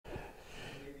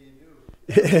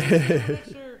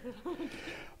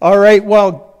All right,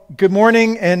 well, good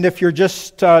morning, and if you're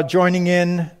just joining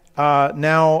in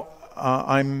now,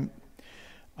 I'm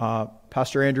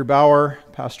Pastor Andrew Bauer,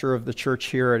 pastor of the church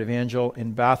here at Evangel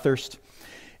in Bathurst.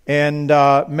 And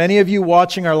many of you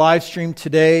watching our live stream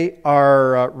today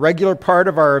are a regular part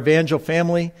of our Evangel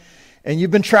family, and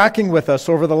you've been tracking with us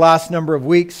over the last number of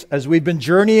weeks as we've been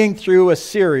journeying through a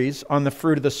series on the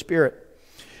fruit of the Spirit.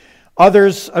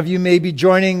 Others of you may be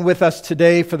joining with us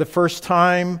today for the first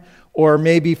time, or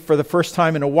maybe for the first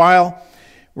time in a while.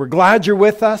 We're glad you're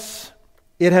with us.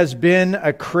 It has been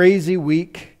a crazy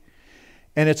week,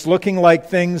 and it's looking like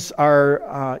things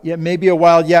are, maybe a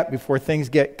while yet before things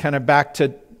get kind of back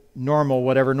to normal,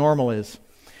 whatever normal is.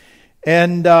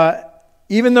 And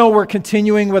even though we're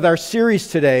continuing with our series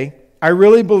today, I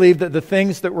really believe that the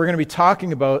things that we're going to be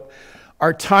talking about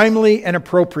are timely and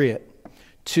appropriate.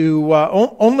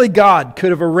 Only God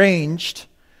could have arranged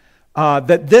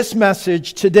that this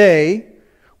message today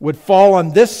would fall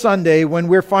on this Sunday when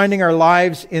we're finding our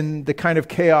lives in the kind of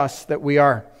chaos that we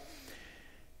are.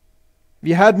 Have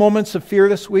you had moments of fear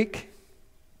this week?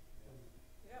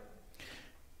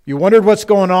 You wondered what's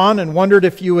going on and wondered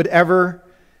if you would ever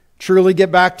truly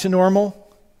get back to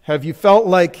normal? Have you felt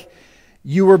like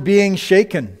you were being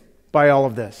shaken by all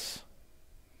of this?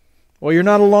 Well, you're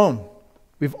not alone.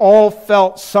 We've all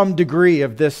felt some degree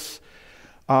of this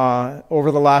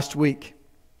over the last week.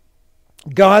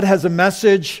 God has a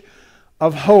message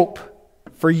of hope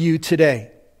for you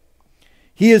today.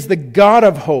 He is the God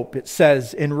of hope, it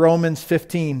says in Romans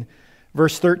 15,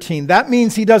 verse 13. That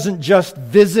means He doesn't just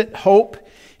visit hope.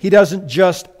 He doesn't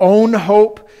just own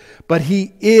hope, but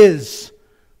He is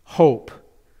hope.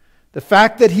 The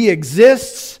fact that He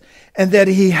exists and that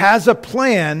He has a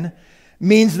plan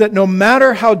means that no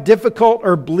matter how difficult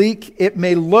or bleak it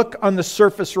may look on the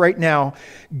surface right now,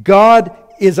 God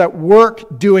is at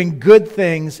work doing good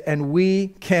things, and we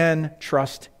can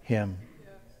trust Him.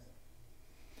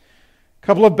 A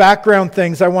couple of background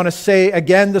things I want to say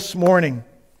again this morning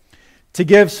to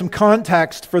give some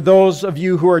context for those of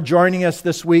you who are joining us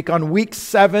this week on week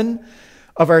 7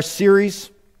 of our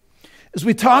series. As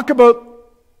we talk about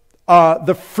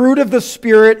the fruit of the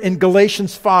Spirit in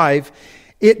Galatians 5,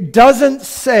 it doesn't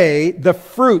say the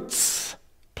fruits,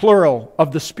 plural,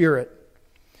 of the Spirit,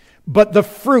 but the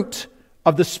fruit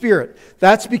of the Spirit.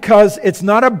 That's because it's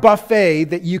not a buffet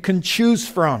that you can choose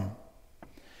from.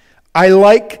 I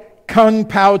like Kung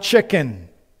Pao chicken.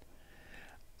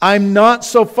 I'm not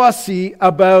so fussy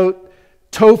about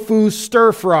tofu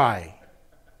stir fry.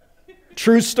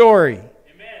 True story.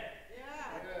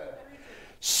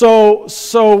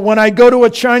 So when I go to a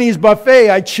Chinese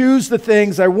buffet, I choose the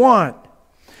things I want.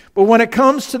 But when it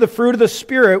comes to the fruit of the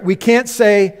Spirit, we can't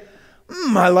say,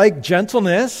 I like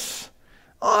gentleness.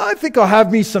 Oh, I think I'll have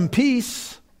me some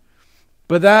peace.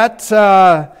 But that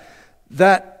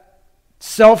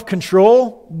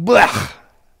self-control, blech,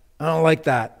 I don't like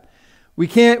that. We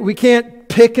can't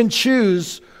pick and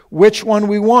choose which one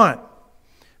we want.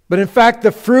 But in fact,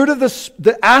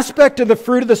 the aspect of the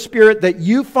fruit of the Spirit that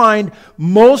you find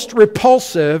most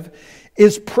repulsive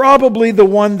is probably the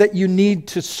one that you need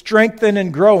to strengthen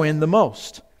and grow in the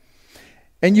most.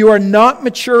 And you are not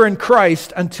mature in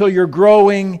Christ until you're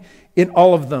growing in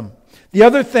all of them. The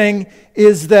other thing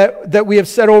is that we have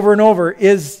said over and over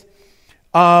is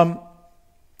that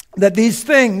these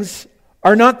things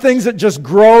are not things that just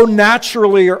grow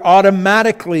naturally or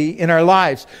automatically in our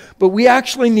lives, but we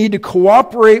actually need to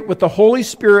cooperate with the Holy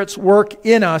Spirit's work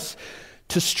in us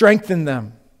to strengthen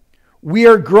them. We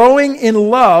are growing in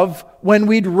love when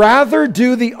we'd rather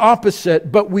do the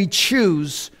opposite, but we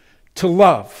choose to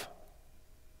love.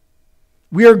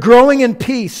 We are growing in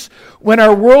peace when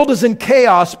our world is in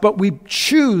chaos, but we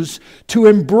choose to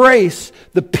embrace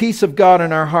the peace of God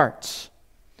in our hearts.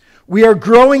 We are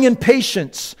growing in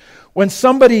patience when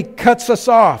somebody cuts us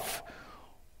off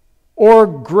or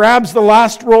grabs the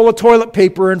last roll of toilet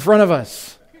paper in front of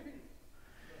us.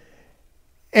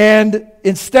 And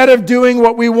instead of doing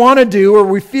what we want to do or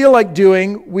we feel like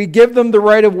doing, we give them the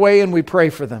right of way and we pray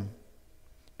for them.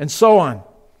 And so on.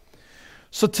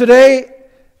 So today,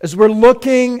 as we're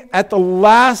looking at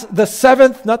the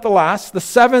seventh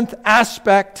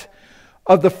aspect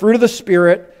of the fruit of the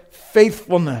Spirit,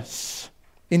 faithfulness.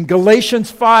 In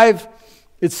Galatians 5,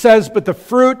 it says, but the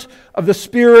fruit of the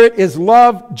Spirit is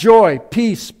love, joy,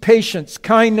 peace, patience,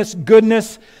 kindness,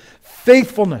 goodness,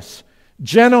 faithfulness,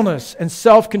 gentleness, and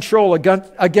self-control.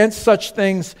 Against such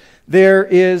things there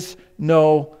is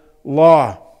no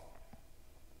law.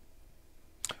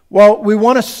 Well, we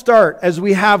want to start, as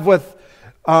we have with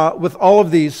all of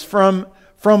these, from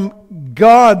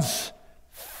God's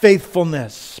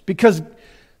faithfulness. Because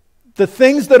the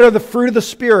things that are the fruit of the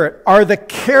Spirit are the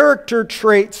character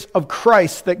traits of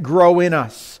Christ that grow in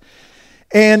us.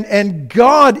 And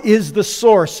God is the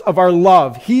source of our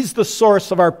love. He's the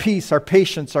source of our peace, our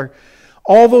patience,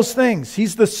 all those things.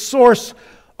 He's the source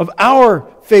of our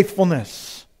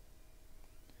faithfulness.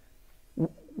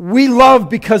 We love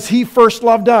because He first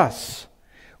loved us.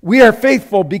 We are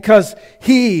faithful because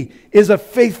He is a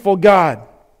faithful God.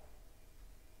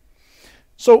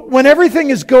 So when everything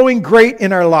is going great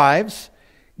in our lives,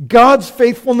 God's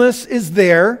faithfulness is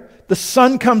there. The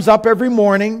sun comes up every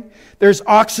morning. There's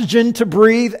oxygen to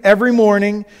breathe every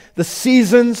morning. The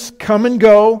seasons come and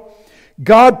go.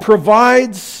 God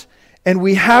provides, and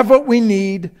we have what we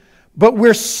need, but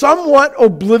we're somewhat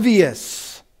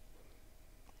oblivious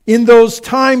in those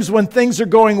times when things are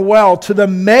going well to the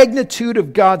magnitude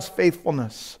of God's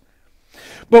faithfulness.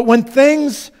 But when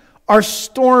things are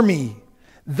stormy,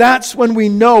 that's when we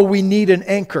know we need an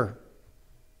anchor.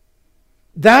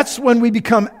 That's when we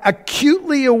become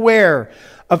acutely aware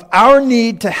of our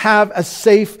need to have a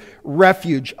safe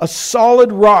refuge, a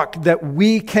solid rock that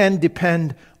we can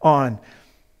depend on.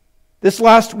 This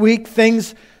last week,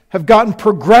 things have gotten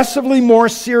progressively more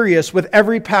serious with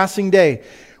every passing day,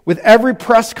 with every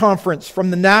press conference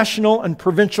from the national and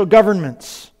provincial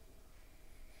governments.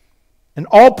 And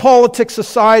all politics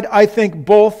aside, I think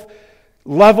both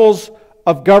levels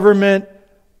of government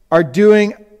are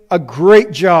doing a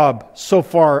great job so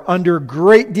far under a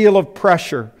great deal of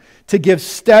pressure to give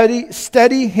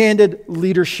steady-handed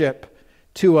leadership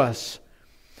to us.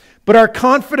 But our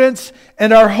confidence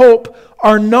and our hope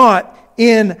are not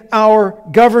in our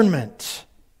government.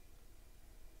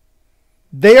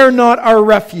 They are not our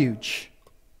refuge.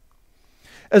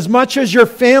 As much as your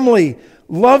family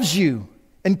loves you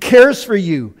and cares for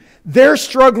you, they're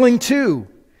struggling too.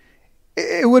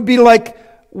 It would be like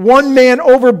one man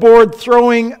overboard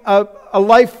throwing a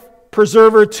life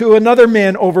preserver to another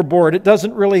man overboard. It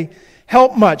doesn't really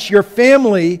help much. Your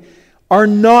family are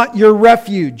not your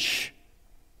refuge.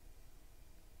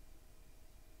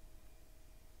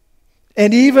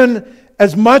 And even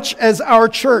as much as our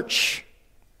church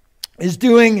is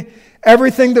doing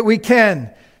everything that we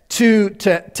can to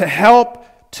help,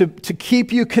 to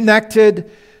keep you connected,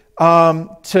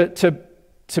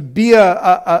 to be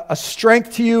a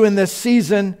strength to you in this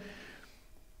season,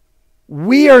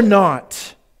 we are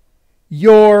not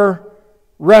your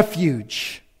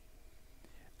refuge.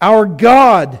 Our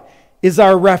God is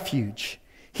our refuge.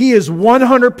 He is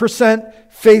 100%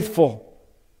 faithful.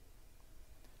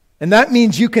 And that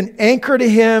means you can anchor to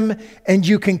Him and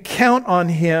you can count on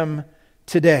Him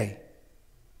today.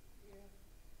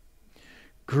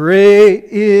 Great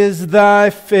is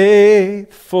thy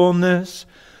faithfulness,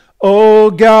 O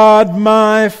God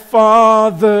my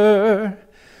Father.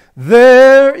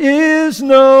 There is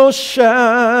no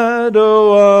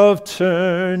shadow of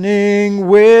turning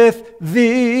with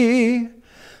thee.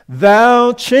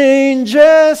 Thou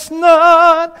changest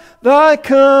not, thy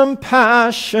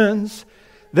compassions,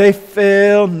 they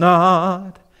fail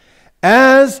not.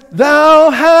 As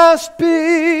thou hast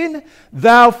been,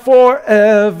 thou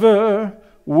forever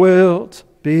wilt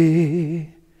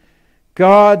be.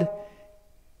 God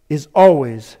is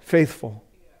always faithful.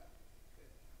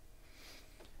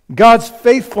 God's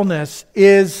faithfulness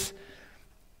is,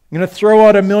 I'm going to throw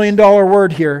out $1 million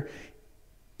word here,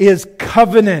 is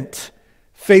covenant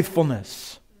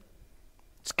faithfulness.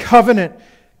 It's covenant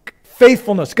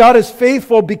faithfulness. God is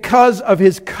faithful because of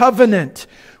His covenant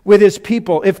with His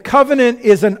people. If covenant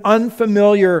is an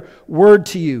unfamiliar word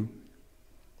to you,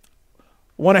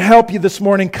 I want to help you this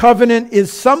morning. Covenant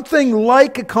is something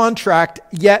like a contract,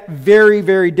 yet very,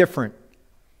 very different.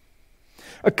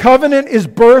 A covenant is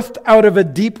birthed out of a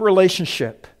deep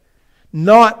relationship,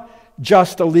 not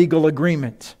just a legal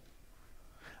agreement.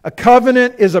 A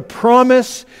covenant is a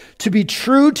promise to be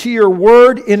true to your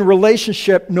word in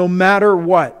relationship no matter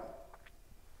what.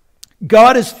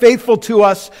 God is faithful to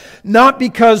us not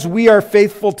because we are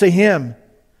faithful to Him,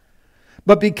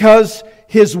 but because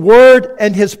His word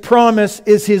and His promise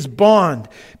is His bond,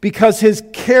 because His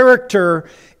character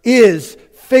is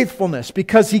faithfulness,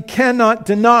 because He cannot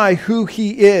deny who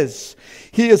He is.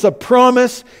 He is a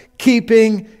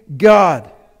promise-keeping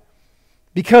God.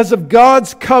 Because of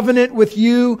God's covenant with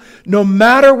you, no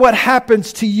matter what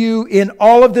happens to you in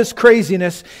all of this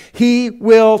craziness, He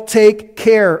will take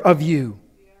care of you.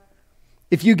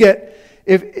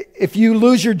 If you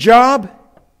lose your job,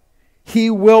 He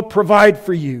will provide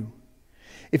for you.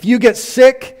 If you get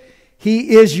sick,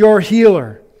 He is your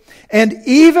healer. And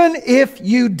even if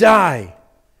you die,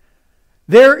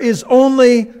 there is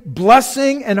only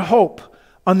blessing and hope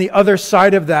on the other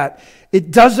side of that.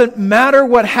 It doesn't matter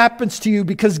what happens to you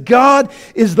because God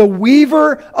is the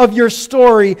weaver of your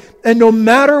story. And no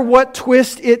matter what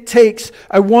twist it takes,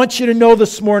 I want you to know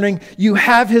this morning, you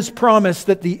have His promise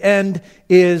that the end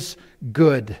is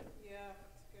good.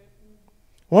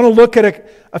 I want to look at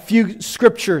a few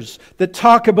scriptures that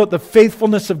talk about the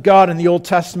faithfulness of God in the Old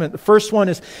Testament. The first one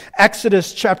is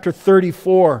Exodus chapter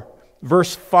 34,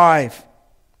 verse 5.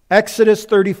 Exodus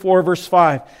 34, verse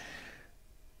 5.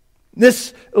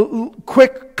 This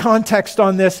quick context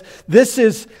on this. This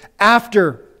is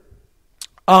after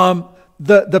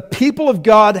the people of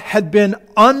God had been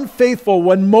unfaithful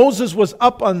when Moses was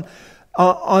up on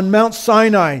Mount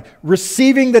Sinai,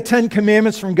 receiving the 10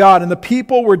 Commandments from God, and the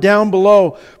people were down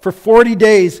below for 40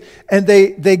 days, and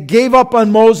they gave up on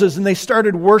Moses, and they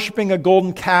started worshiping a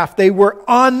golden calf. They were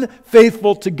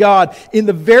unfaithful to God in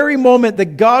the very moment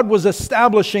that God was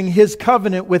establishing His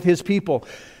covenant with His people.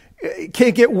 It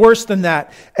can't get worse than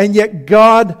that. And yet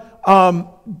God,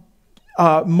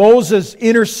 Moses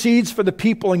intercedes for the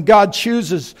people, and God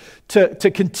chooses to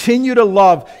continue to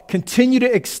love, continue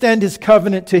to extend His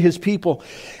covenant to His people.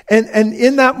 And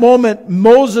in that moment,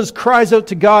 Moses cries out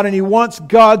to God, and he wants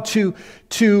God to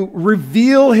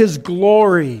reveal His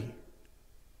glory.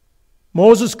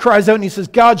 Moses cries out and he says,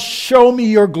 God, show me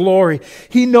your glory.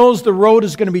 He knows the road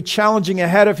is going to be challenging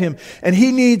ahead of him, and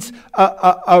he needs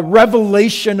a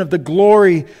revelation of the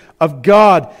glory of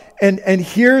God. And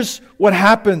here's what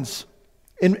happens.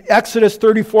 In Exodus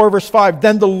 34, verse 5,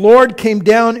 then the Lord came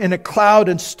down in a cloud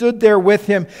and stood there with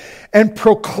him and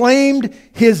proclaimed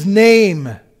His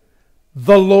name,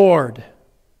 the Lord,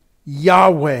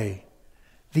 Yahweh,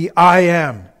 the I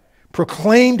Am.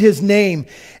 Proclaimed His name,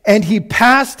 and He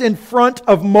passed in front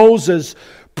of Moses,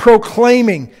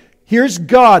 proclaiming. Here's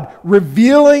God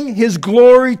revealing His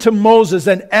glory to Moses,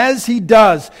 and as He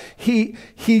does, He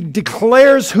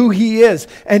declares who He is,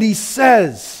 and He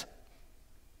says,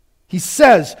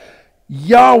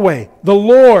 Yahweh, the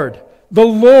Lord,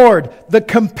 the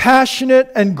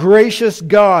compassionate and gracious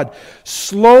God,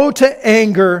 slow to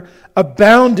anger,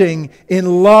 abounding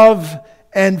in love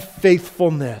and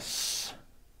faithfulness.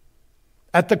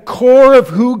 At the core of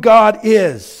who God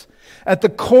is, at the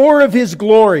core of His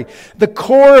glory, the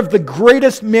core of the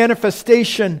greatest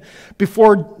manifestation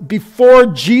before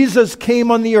Jesus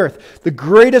came on the earth, the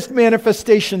greatest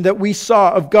manifestation that we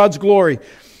saw of God's glory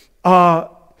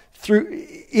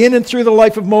in and through the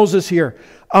life of Moses here,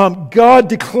 God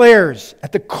declares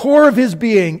at the core of His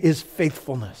being is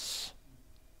faithfulness.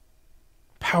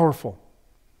 Powerful.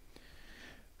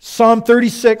 Psalm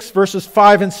 36, verses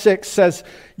 5 and 6 says,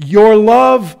 your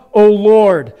love, O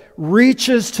Lord,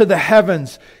 reaches to the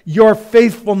heavens, your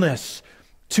faithfulness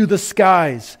to the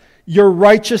skies. Your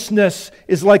righteousness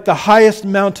is like the highest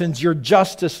mountains, your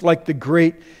justice like the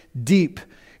great deep.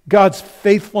 God's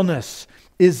faithfulness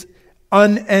is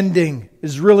unending,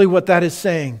 is really what that is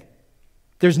saying.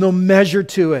 There's no measure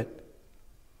to it.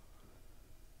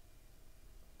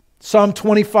 Psalm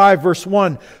 25, verse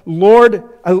 1. Lord,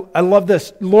 I love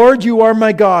this. Lord, you are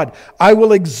my God. I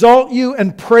will exalt you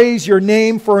and praise your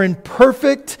name, for in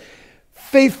perfect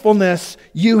faithfulness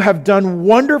you have done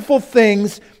wonderful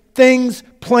things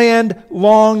planned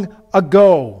long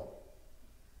ago.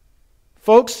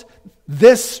 Folks,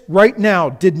 this right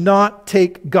now did not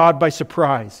take God by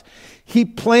surprise. He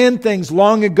planned things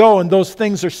long ago, and those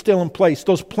things are still in place.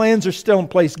 Those plans are still in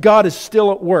place. God is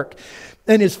still at work.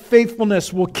 And His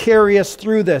faithfulness will carry us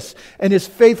through this. And His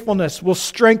faithfulness will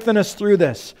strengthen us through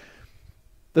this.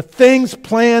 The things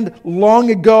planned long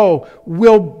ago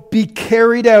will be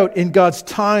carried out in God's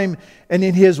time and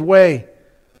in His way.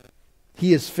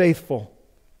 He is faithful.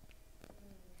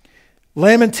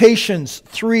 Lamentations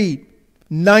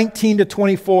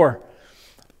 3:19-24.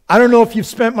 I don't know if you've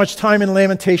spent much time in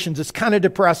Lamentations. It's kind of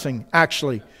depressing,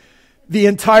 actually. The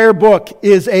entire book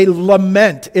is a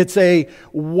lament. It's a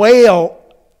wail,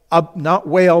 not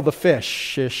whale the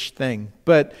fish-ish thing,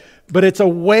 but it's a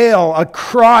wail, a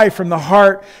cry from the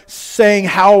heart saying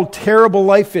how terrible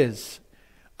life is.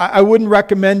 I wouldn't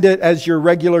recommend it as your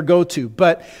regular go-to,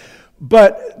 but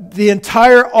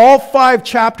all 5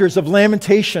 chapters of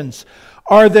Lamentations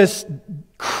are this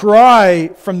cry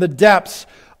from the depths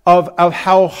of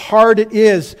how hard it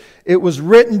is. It was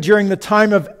written during the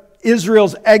time of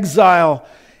Israel's exile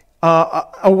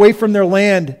away from their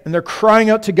land, and they're crying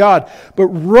out to God. But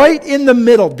right in the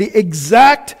middle, the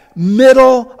exact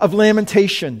middle of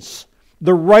Lamentations,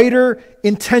 the writer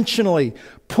intentionally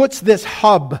puts this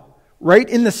hub right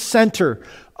in the center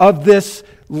of this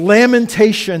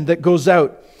lamentation that goes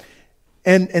out.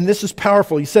 And this is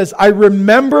powerful. He says, I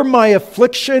remember my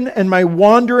affliction and my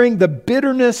wandering, the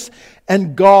bitterness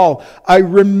and gall. I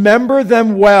remember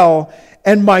them well,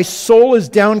 and my soul is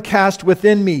downcast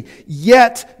within me.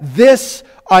 Yet this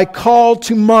I call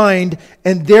to mind,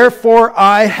 and therefore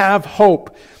I have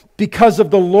hope. Because of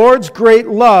the Lord's great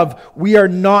love, we are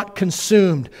not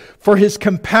consumed, for His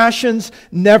compassions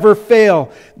never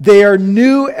fail. They are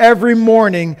new every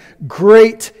morning.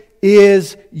 Great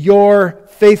is your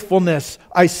faithfulness.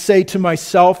 I say to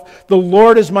myself, the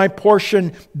Lord is my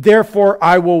portion, therefore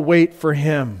I will wait for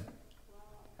Him.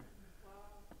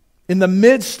 In the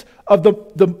midst of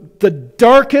the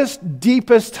darkest,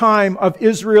 deepest time of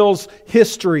Israel's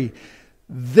history,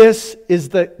 this is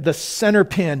the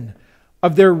centerpin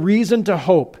of their reason to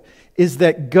hope, is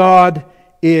that God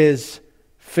is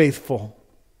faithful.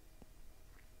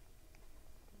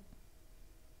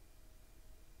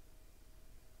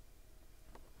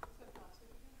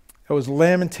 That was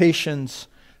Lamentations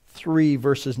 3,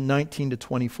 verses 19 to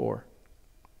 24.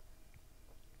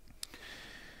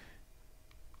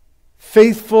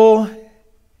 Faithful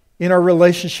in our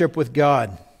relationship with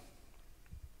God.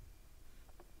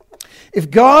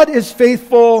 If God is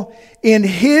faithful in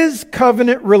His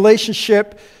covenant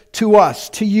relationship to us,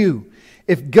 to you,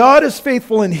 if God is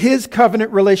faithful in His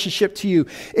covenant relationship to you,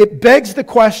 it begs the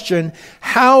question,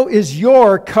 how is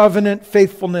your covenant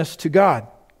faithfulness to God?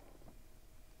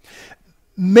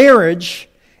 Marriage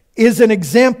is an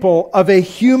example of a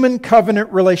human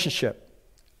covenant relationship.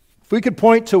 If we could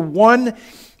point to one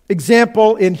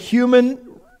example in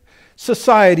human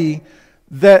society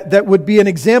that would be an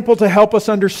example to help us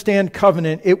understand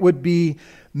covenant, it would be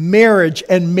marriage,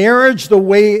 and marriage the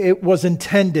way it was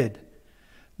intended.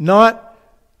 Not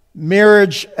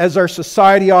marriage as our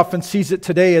society often sees it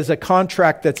today, as a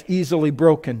contract that's easily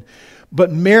broken,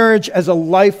 but marriage as a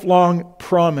lifelong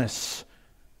promise.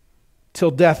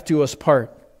 Till death do us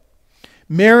part.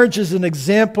 Marriage is an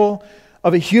example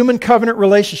of a human covenant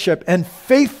relationship, and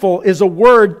faithful is a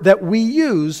word that we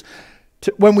use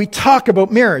when we talk about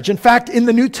marriage. In fact, in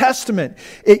the New Testament,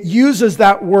 it uses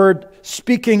that word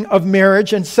speaking of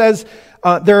marriage and says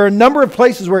there are a number of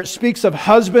places where it speaks of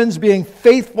husbands being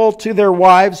faithful to their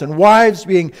wives and wives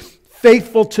being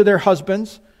faithful to their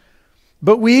husbands.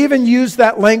 But we even use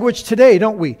that language today,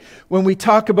 don't we? When we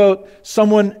talk about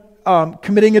someone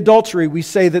committing adultery, we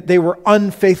say that they were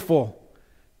unfaithful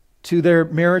to their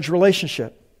marriage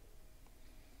relationship.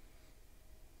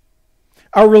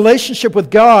 Our relationship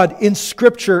with God in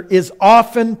Scripture is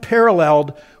often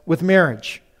paralleled with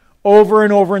marriage. Over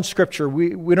and over in Scripture.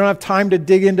 We don't have time to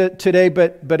dig into it today,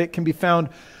 but it can be found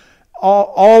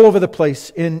all over the place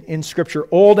in Scripture,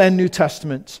 Old and New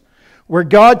Testaments, where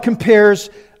God compares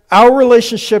our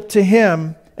relationship to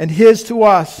Him and His to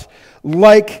us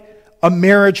like a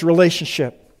marriage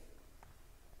relationship.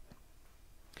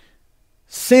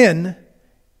 Sin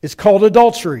is called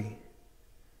adultery.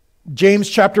 James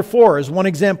chapter 4 is one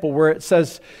example where it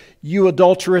says, you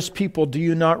adulterous people, do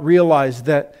you not realize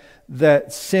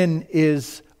that sin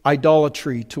is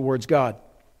idolatry towards God?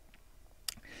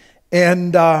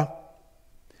 And so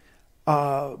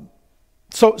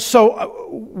I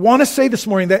want to say this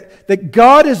morning that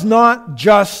God is not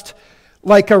just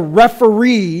like a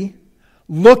referee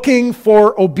looking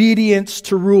for obedience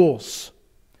to rules,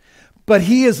 but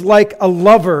He is like a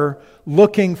lover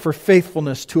looking for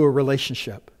faithfulness to a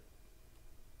relationship.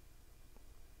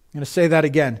 I'm going to say that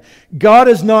again. God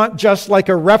is not just like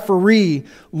a referee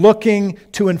looking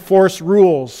to enforce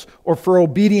rules or for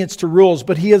obedience to rules,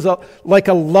 but He is like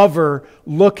a lover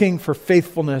looking for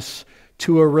faithfulness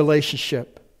to a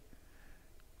relationship.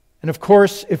 And of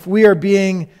course, if we are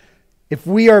being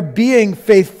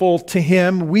faithful to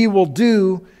Him, we will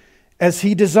do as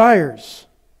He desires.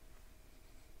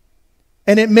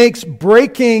 And it makes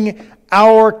breaking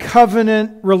our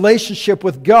covenant relationship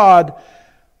with God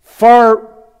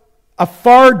a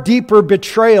far deeper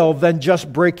betrayal than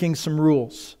just breaking some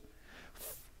rules.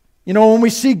 You know, when we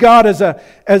see God as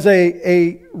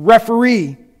a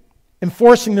referee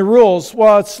enforcing the rules,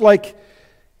 well, it's like,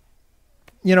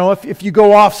 you know, if you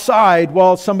go offside,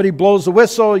 well, somebody blows the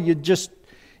whistle, you just,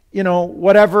 you know,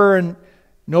 whatever, and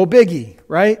no biggie,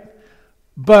 right?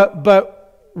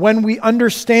 But when we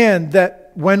understand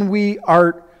that when we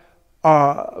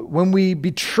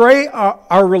betray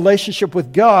our relationship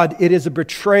with God, it is a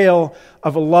betrayal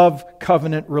of a love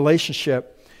covenant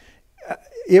relationship.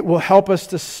 It will help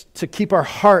us to keep our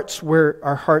hearts where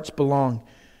our hearts belong,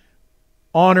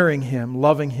 honoring Him,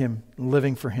 loving Him,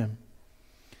 living for Him.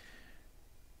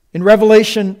 In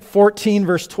Revelation 14,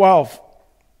 verse 12,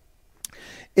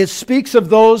 it speaks of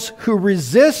those who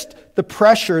resist the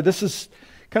pressure. This is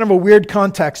kind of a weird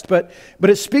context, but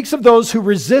it speaks of those who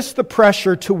resist the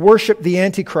pressure to worship the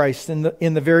Antichrist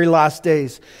in the very last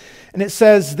days. And it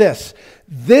says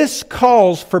this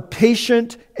calls for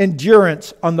patient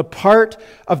endurance on the part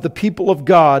of the people of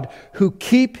God who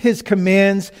keep His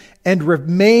commands and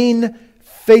remain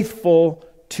faithful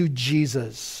to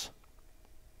Jesus.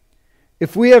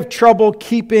 If we have trouble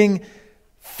keeping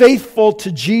faithful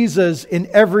to Jesus in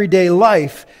everyday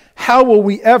life, how will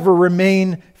we ever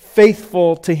remain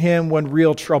faithful to Him when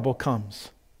real trouble comes?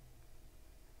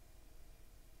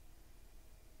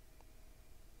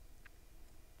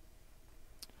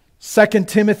 Second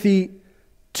Timothy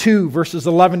 2, verses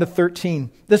 11 to 13.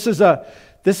 It's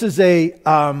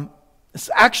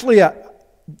actually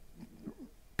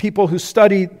people who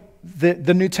study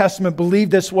the New Testament believe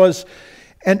this was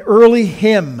an early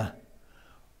hymn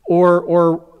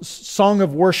or song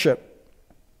of worship.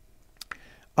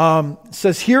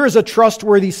 Says, here is a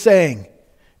trustworthy saying.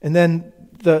 And then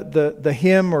the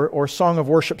hymn or song of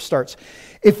worship starts.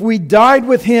 If we died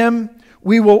with Him,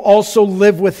 we will also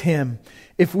live with Him.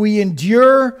 If we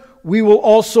endure, we will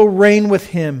also reign with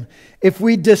Him. If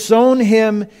we disown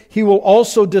Him, He will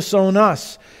also disown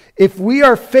us. If we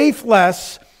are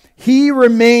faithless, He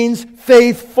remains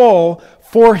faithful,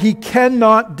 for He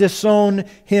cannot disown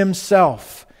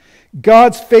Himself.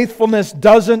 God's faithfulness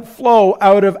doesn't flow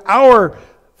out of our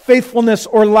faithfulness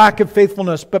or lack of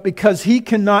faithfulness, but because He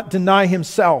cannot deny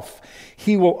Himself,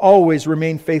 He will always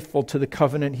remain faithful to the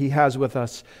covenant He has with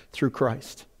us through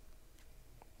Christ.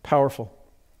 Powerful.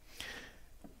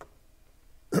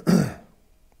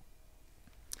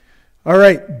 All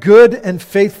right, good and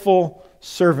faithful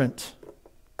servant.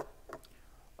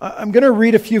 I'm going to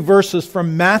read a few verses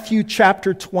from Matthew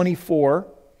chapter 24,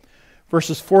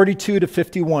 verses 42 to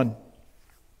 51.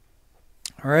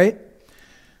 All right?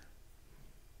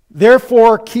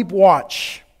 Therefore, keep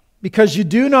watch, because you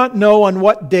do not know on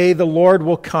what day the Lord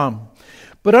will come.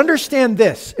 But understand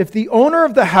this, if the owner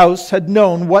of the house had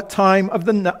known what time of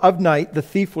night the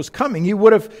thief was coming, he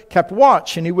would have kept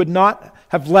watch, and he would not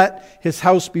have let his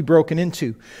house be broken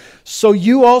into. So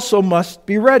you also must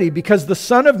be ready, because the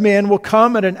Son of Man will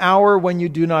come at an hour when you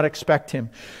do not expect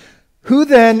Him. Who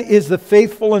then is the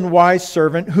faithful and wise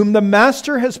servant whom the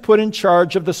master has put in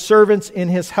charge of the servants in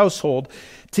his household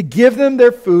to give them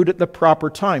their food at the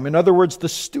proper time? In other words, the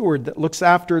steward that looks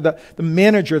after, the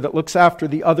manager that looks after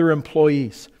the other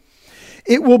employees.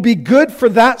 It will be good for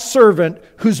that servant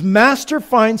whose master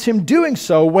finds him doing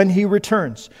so when he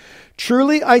returns.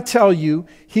 Truly, I tell you,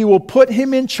 he will put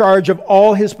him in charge of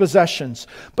all his possessions.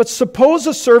 But suppose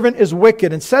a servant is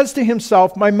wicked and says to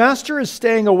himself, my master is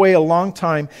staying away a long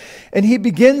time, and he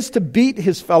begins to beat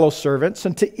his fellow servants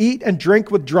and to eat and drink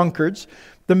with drunkards.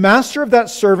 The master of that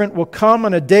servant will come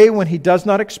on a day when he does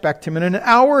not expect him, and in an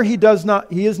hour he is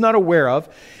not aware of.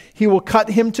 He will cut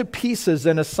him to pieces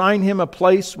and assign him a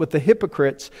place with the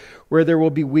hypocrites, where there will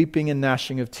be weeping and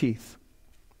gnashing of teeth.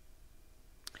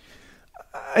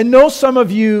 I know some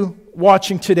of you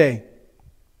watching today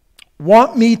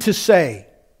want me to say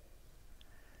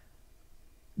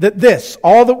that this,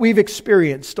 all that we've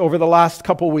experienced over the last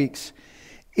couple weeks,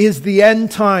 is the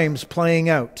end times playing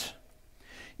out.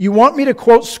 You want me to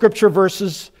quote scripture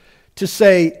verses to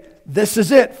say, this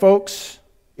is it, folks.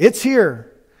 It's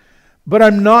here. But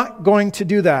I'm not going to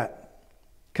do that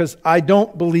because I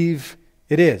don't believe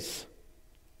it is.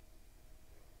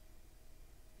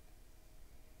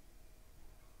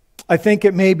 I think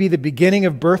it may be the beginning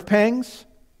of birth pangs.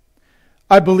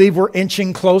 I believe we're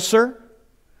inching closer.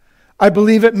 I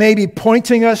believe it may be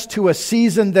pointing us to a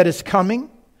season that is coming.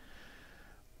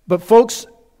 But folks,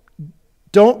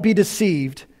 don't be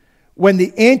deceived. When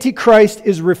the Antichrist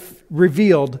is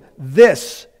revealed,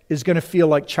 this is going to feel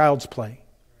like child's play.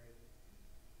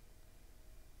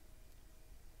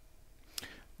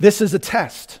 This is a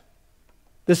test.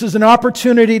 This is an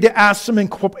opportunity to ask some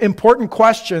important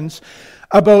questions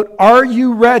about, are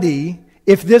you ready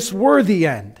if this were the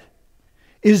end?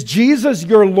 Is Jesus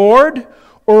your Lord,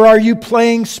 or are you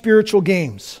playing spiritual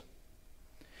games?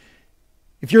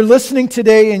 If you're listening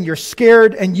today and you're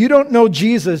scared and you don't know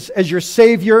Jesus as your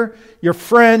Savior, your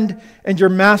friend, and your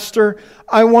Master,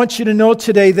 I want you to know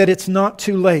today that it's not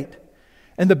too late.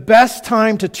 And the best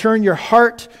time to turn your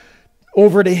heart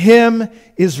over to Him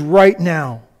is right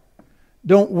now.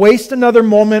 Don't waste another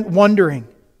moment wondering.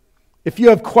 If you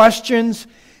have questions,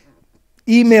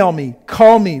 email me,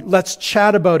 call me, let's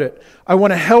chat about it. I want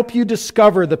to help you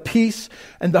discover the peace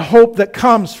and the hope that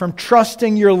comes from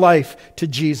trusting your life to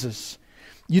Jesus.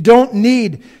 You don't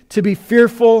need to be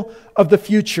fearful of the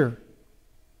future.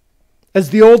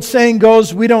 As the old saying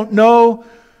goes, we don't know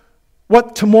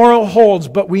what tomorrow holds,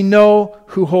 but we know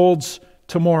who holds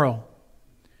tomorrow.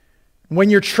 When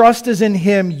your trust is in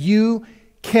Him, you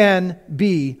can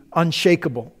be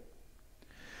unshakable.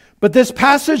 But this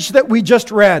passage that we just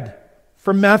read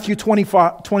from Matthew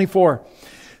 24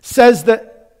 says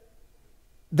that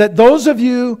those of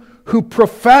you who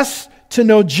profess to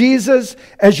know Jesus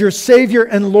as your Savior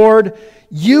and Lord,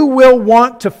 you will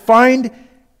want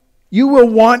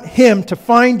Him to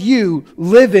find you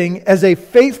living as a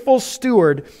faithful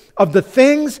steward of the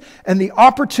things and the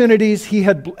opportunities He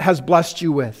has blessed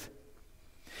you with.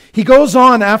 He goes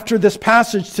on after this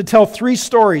passage to tell 3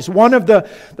 stories. One of the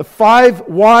 5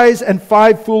 wise and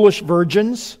 5 foolish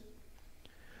virgins.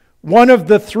 One of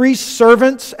the 3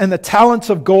 servants and the talents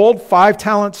of gold, 5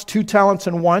 talents, 2 talents,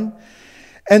 and 1.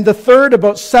 And the third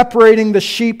about separating the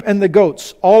sheep and the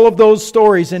goats. All of those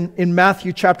stories in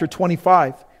Matthew chapter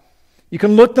 25. You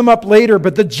can look them up later,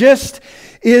 but the gist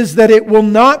is that it will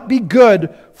not be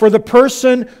good for the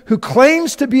person who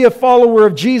claims to be a follower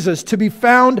of Jesus to be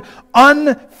found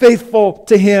unfaithful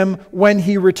to Him when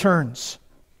He returns.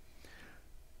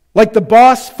 Like the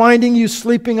boss finding you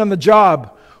sleeping on the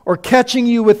job or catching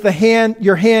you with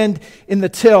your hand in the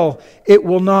till, it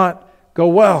will not go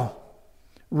well.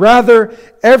 Rather,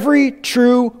 every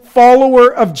true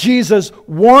follower of Jesus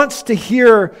wants to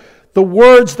hear the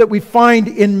words that we find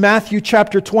in Matthew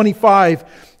chapter 25.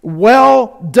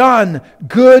 Well done,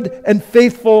 good and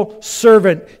faithful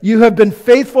servant. You have been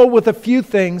faithful with a few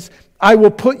things. I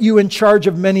will put you in charge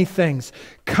of many things.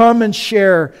 Come and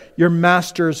share your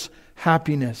master's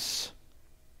happiness.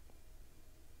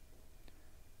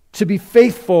 To be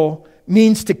faithful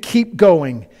means to keep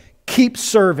going, keep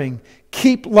serving,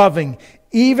 keep loving,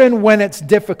 even when it's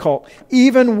difficult,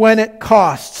 even when it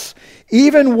costs,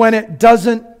 even when it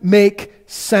doesn't make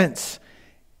sense.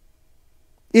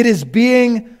 It is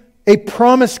being a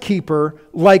promise keeper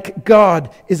like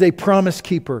God is a promise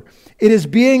keeper. It is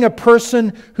being a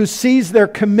person who sees their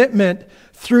commitment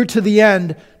through to the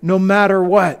end no matter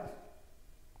what.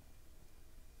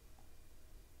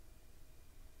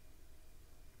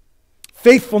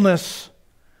 Faithfulness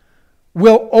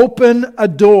will open a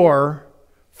door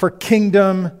for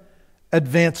kingdom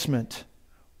advancement.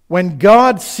 When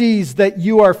God sees that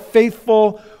you are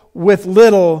faithful with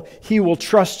little, He will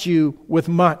trust you with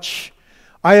much.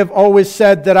 I have always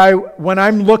said that when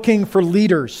I'm looking for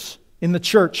leaders in the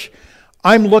church,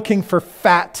 I'm looking for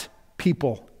fat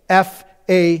people.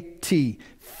 F-A-T.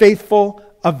 Faithful,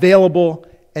 available,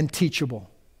 and teachable.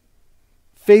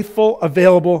 Faithful,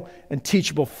 available, and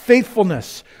teachable.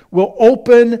 Faithfulness will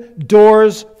open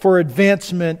doors for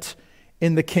advancement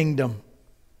in the kingdom.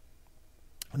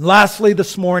 And lastly,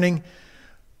 this morning, I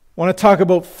want to talk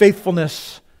about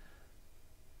faithfulness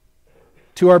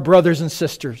to our brothers and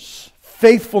sisters.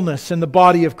 Faithfulness in the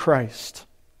body of Christ.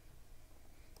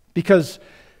 Because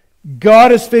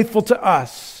God is faithful to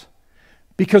us.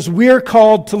 Because we're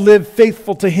called to live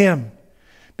faithful to Him.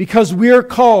 Because we're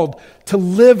called to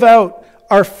live out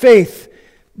our faith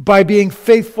by being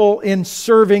faithful in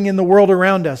serving in the world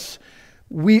around us.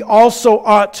 We also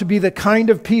ought to be the kind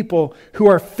of people who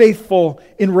are faithful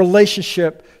in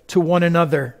relationship to one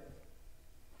another.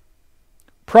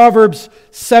 Proverbs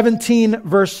 17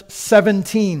 verse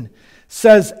 17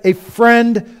 says, "A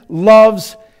friend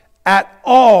loves at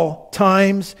all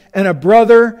times, and a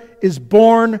brother is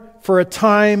born for a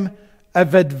time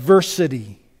of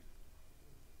adversity."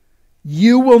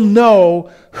 You will know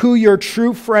who your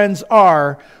true friends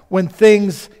are when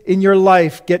things in your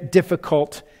life get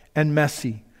difficult and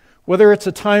messy. Whether it's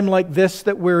a time like this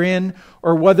that we're in,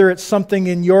 or whether it's something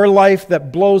in your life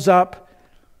that blows up,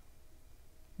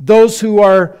 those who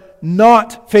are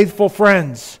not faithful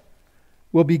friends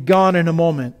will be gone in a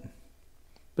moment.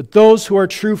 But those who are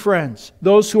true friends,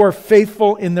 those who are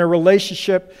faithful in their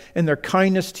relationship and their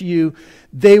kindness to you,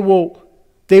 they will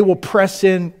press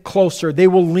in closer. They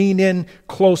will lean in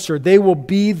closer. They will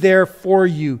be there for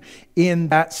you in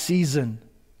that season.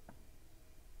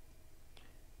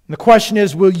 And the question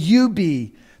is, will you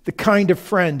be the kind of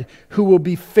friend who will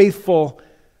be faithful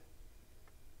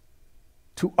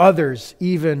to others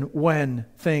even when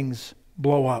things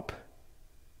blow up?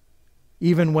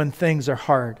 Even when things are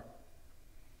hard?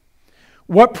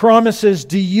 What promises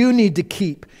do you need to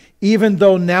keep even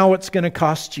though now it's going to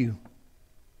cost you?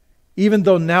 Even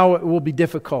though now it will be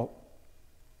difficult?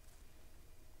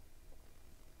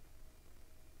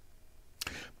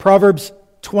 Proverbs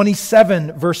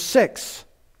 27 verse 6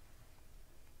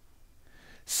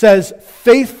 says,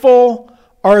 "Faithful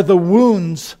are the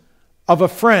wounds of a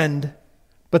friend,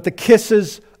 but the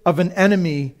kisses of an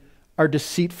enemy are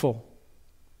deceitful."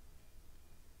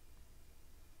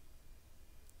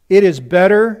 It is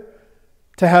better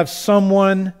to have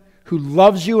someone who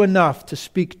loves you enough to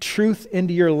speak truth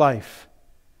into your life,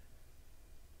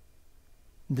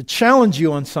 to challenge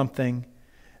you on something,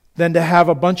 than to have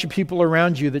a bunch of people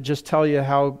around you that just tell you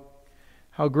how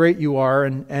great you are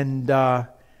and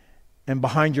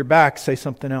behind your back say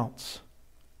something else.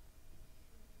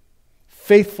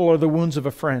 Faithful are the wounds of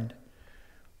a friend.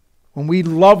 When we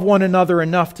love one another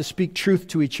enough to speak truth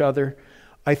to each other,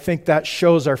 I think that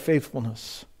shows our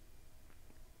faithfulness.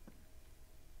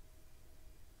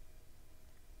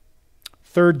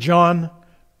 3 John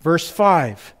verse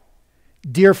 5.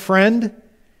 Dear friend,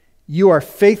 you are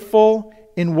faithful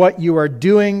in what you are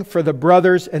doing for the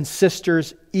brothers and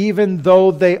sisters, even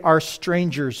though they are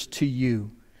strangers to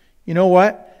you. You know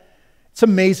what? It's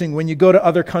amazing when you go to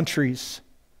other countries,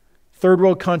 third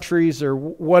world countries or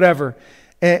whatever,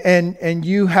 and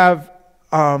you have,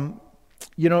 go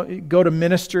to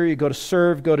minister, you go to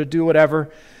serve, go to do whatever.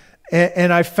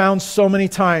 And I've found so many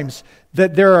times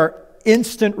that there are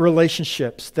instant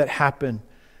relationships that happen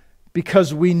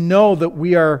because we know that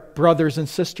we are brothers and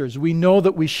sisters. We know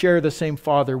that we share the same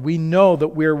Father. We know that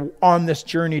we're on this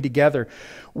journey together.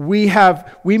 We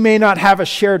may not have a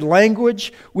shared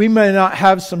language. We may not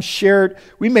have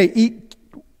we may eat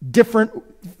different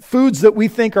foods that we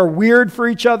think are weird for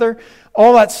each other,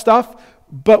 all that stuff.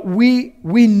 But we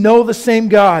know the same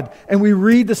God, and we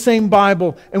read the same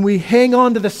Bible, and we hang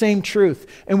on to the same truth,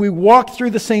 and we walk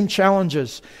through the same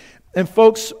challenges. And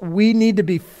folks, we need to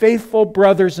be faithful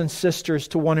brothers and sisters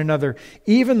to one another,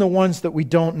 even the ones that we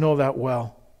don't know that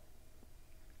well.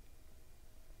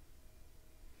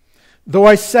 Though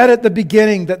I said at the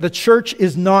beginning that the church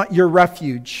is not your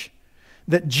refuge,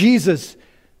 that Jesus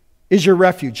is your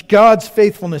refuge, God's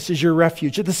faithfulness is your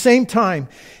refuge. At the same time,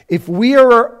 if we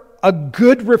are a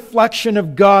good reflection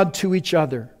of God to each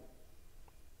other,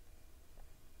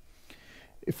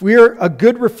 if we are a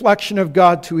good reflection of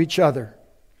God to each other,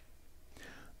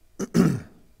 and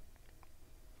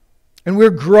we're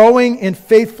growing in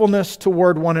faithfulness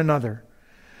toward one another,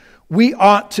 we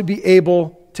ought to be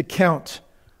able to count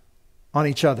on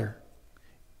each other.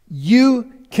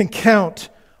 You can count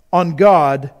on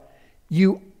God.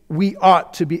 We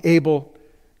ought to be able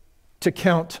to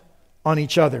count on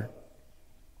each other.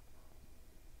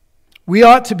 We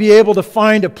ought to be able to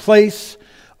find a place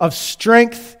of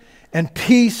strength and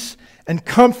peace and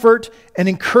comfort and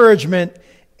encouragement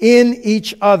in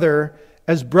each other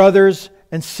as brothers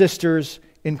and sisters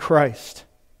in Christ.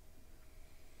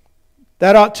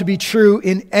 That ought to be true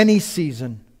in any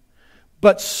season,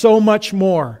 but so much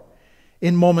more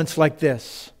in moments like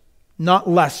this, not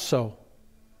less so.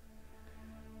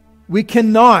 We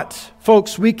cannot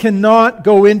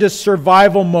go into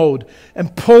survival mode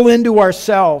and pull into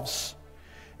ourselves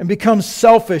and become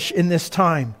selfish in this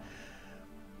time.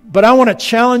 But I want to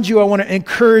challenge you, I want to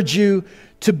encourage you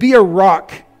to be a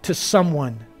rock to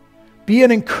someone. Be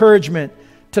an encouragement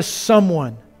to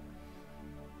someone.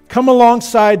 Come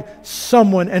alongside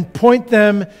someone and point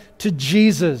them to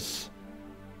Jesus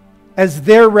as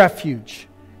their refuge,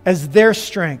 as their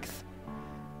strength,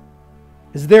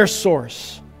 as their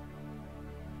source.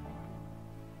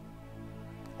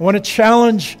 I want to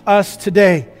challenge us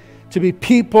today to be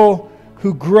people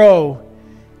who grow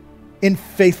in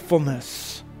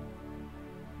faithfulness,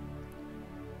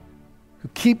 who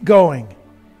keep going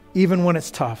even when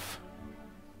it's tough.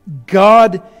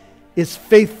 God is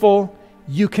faithful.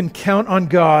 You can count on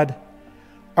God.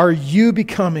 Are you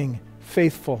becoming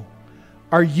faithful?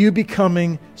 Are you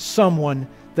becoming someone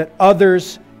that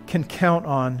others can count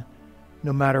on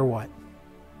no matter what?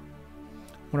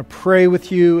 I want to pray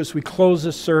with you as we close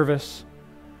this service.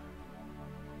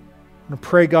 I want to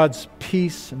pray God's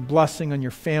peace and blessing on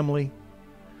your family.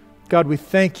 God, we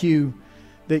thank you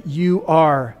that you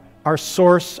are our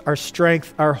source, our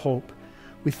strength, our hope.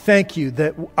 We thank you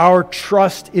that our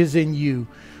trust is in you.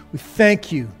 We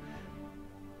thank you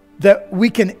that we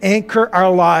can anchor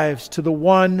our lives to the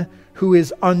one who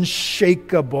is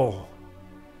unshakable.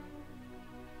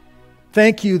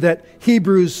 Thank you that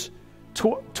Hebrews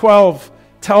 12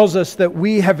 tells us that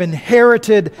we have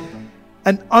inherited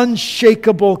an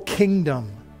unshakable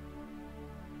kingdom.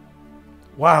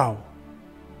 Wow.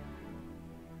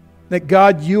 That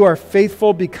God, you are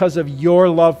faithful because of your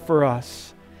love for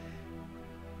us.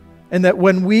 And that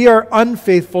when we are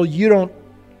unfaithful, you don't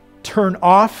turn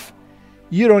off,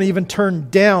 you don't even turn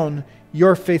down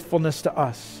your faithfulness to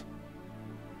us.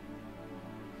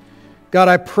 God,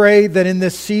 I pray that in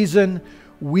this season,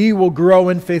 we will grow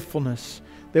in faithfulness,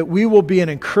 that we will be an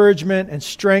encouragement and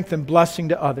strength and blessing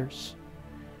to others.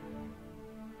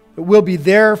 That we'll be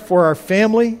there for our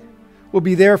family, we'll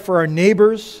be there for our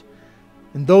neighbors,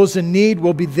 and those in need.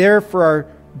 We'll be there for our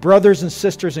brothers and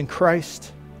sisters in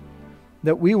Christ.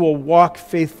 that we will walk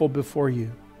faithful before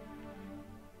you.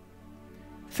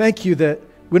 Thank you that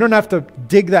we don't have to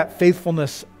dig that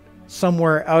faithfulness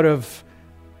somewhere out of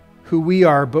who we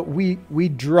are, but we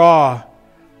draw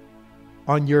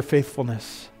on your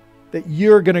faithfulness, that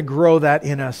you're going to grow that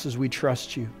in us as we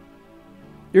trust you.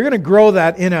 You're going to grow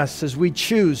that in us as we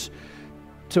choose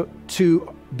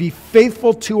to be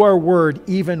faithful to our word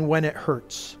even when it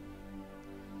hurts.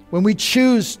 When we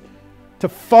choose to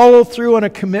follow through on a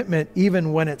commitment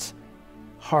even when it's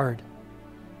hard.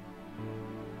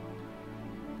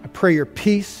 I pray your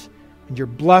peace and your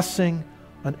blessing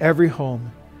on every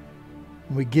home.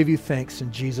 And we give you thanks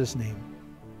in Jesus' name.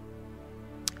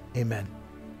 Amen.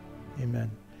 Amen.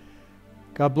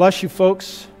 God bless you,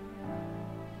 folks.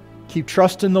 Keep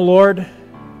trusting the Lord.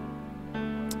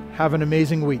 Have an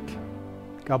amazing week.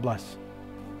 God bless.